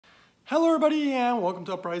Hello everybody and welcome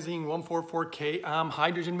to Uprising 144K. I'm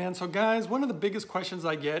Hydrogen Man. So guys, one of the biggest questions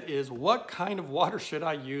I get is what kind of water should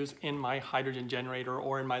I use in my hydrogen generator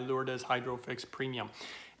or in my Lourdes Hydrofix Premium?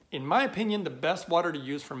 In my opinion, the best water to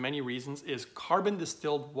use for many reasons is carbon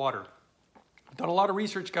distilled water. I've done a lot of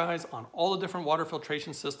research, guys, on all the different water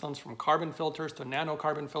filtration systems, from carbon filters to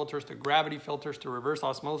nanocarbon filters to gravity filters to reverse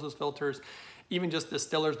osmosis filters, even just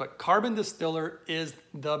distillers. But carbon distiller is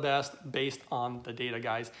the best based on the data,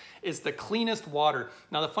 guys. It's the cleanest water.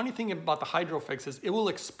 Now, the funny thing about the Hydrofix is it will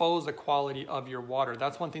expose the quality of your water.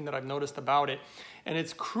 That's one thing that I've noticed about it. And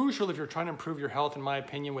it's crucial if you're trying to improve your health, in my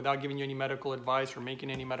opinion, without giving you any medical advice or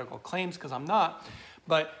making any medical claims, because I'm not.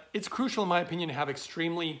 But it's crucial, in my opinion, to have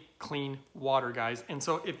extremely clean water, guys. And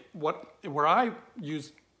so where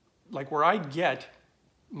I get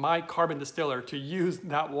my carbon distiller to use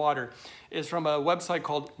that water is from a website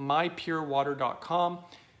called mypurewater.com.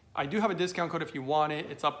 I do have a discount code if you want it.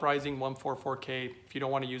 It's Uprising 144K. If you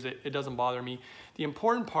don't want to use it, it doesn't bother me. The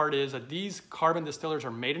important part is that these carbon distillers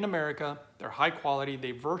are made in America. They're high quality.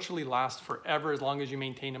 They virtually last forever as long as you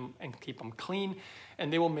maintain them and keep them clean.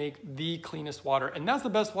 And they will make the cleanest water. And that's the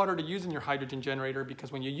best water to use in your hydrogen generator,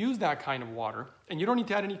 because when you use that kind of water, and you don't need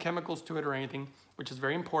to add any chemicals to it or anything, which is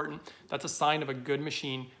very important, that's a sign of a good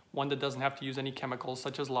machine, one that doesn't have to use any chemicals,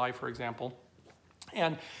 such as lye, for example.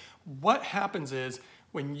 And what happens is,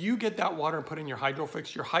 when you get that water and put in your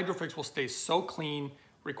Hydrofix will stay so clean,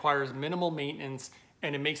 requires minimal maintenance,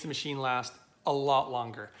 and it makes the machine last a lot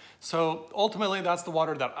longer. So ultimately, that's the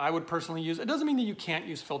water that I would personally use. It doesn't mean that you can't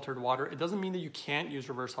use filtered water. It doesn't mean that you can't use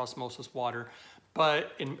reverse osmosis water.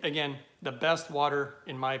 But again, the best water,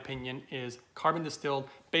 in my opinion, is carbon distilled,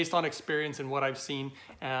 based on experience and what I've seen,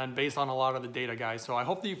 and based on a lot of the data, guys. So I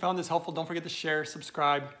hope that you found this helpful. Don't forget to share,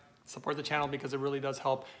 subscribe, support the channel, because it really does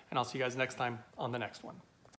help. And I'll see you guys next time on the next one.